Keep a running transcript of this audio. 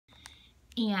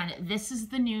And this is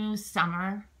the new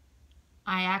summer.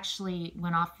 I actually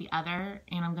went off the other,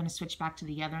 and I'm going to switch back to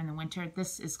the other in the winter.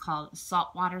 This is called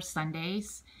Saltwater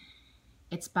Sundays.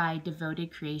 It's by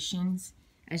Devoted Creations.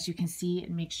 As you can see, it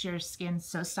makes your skin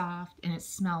so soft, and it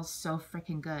smells so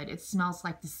freaking good. It smells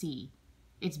like the sea.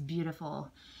 It's beautiful.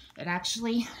 It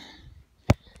actually...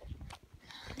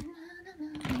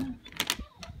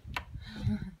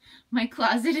 My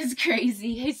closet is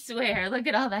crazy, I swear. Look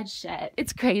at all that shit.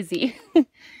 It's crazy. It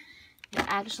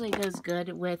actually goes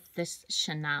good with this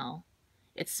Chanel.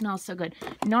 It smells so good.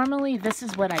 Normally, this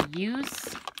is what I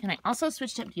use. And I also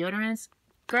switched up deodorants.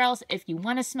 Girls, if you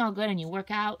want to smell good and you work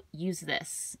out, use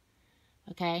this.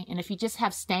 Okay? And if you just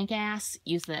have stank ass,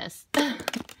 use this.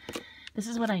 This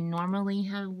is what I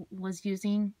normally was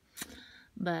using.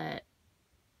 But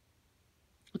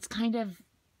it's kind of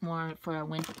more for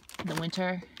the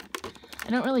winter. I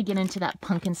don't really get into that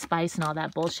pumpkin spice and all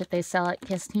that bullshit they sell at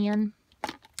Kistian.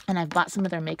 And I've bought some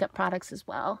of their makeup products as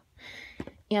well.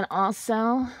 And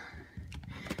also,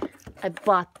 I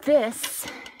bought this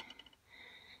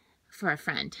for a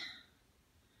friend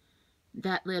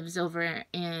that lives over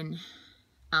in,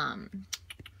 oh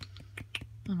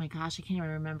my gosh, I can't even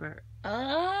remember.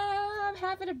 I'm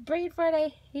having a brain fart.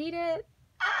 I hate it.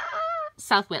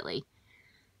 South Whitley,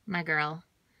 my girl,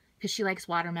 because she likes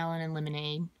watermelon and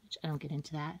lemonade, which I don't get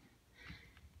into that.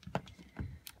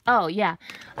 Oh, yeah.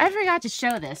 I forgot to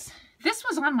show this. This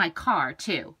was on my car,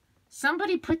 too.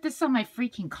 Somebody put this on my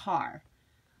freaking car.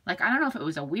 Like, I don't know if it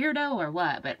was a weirdo or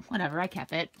what, but whatever, I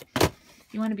kept it.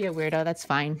 If you want to be a weirdo, that's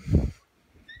fine.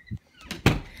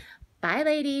 Bye,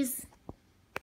 ladies.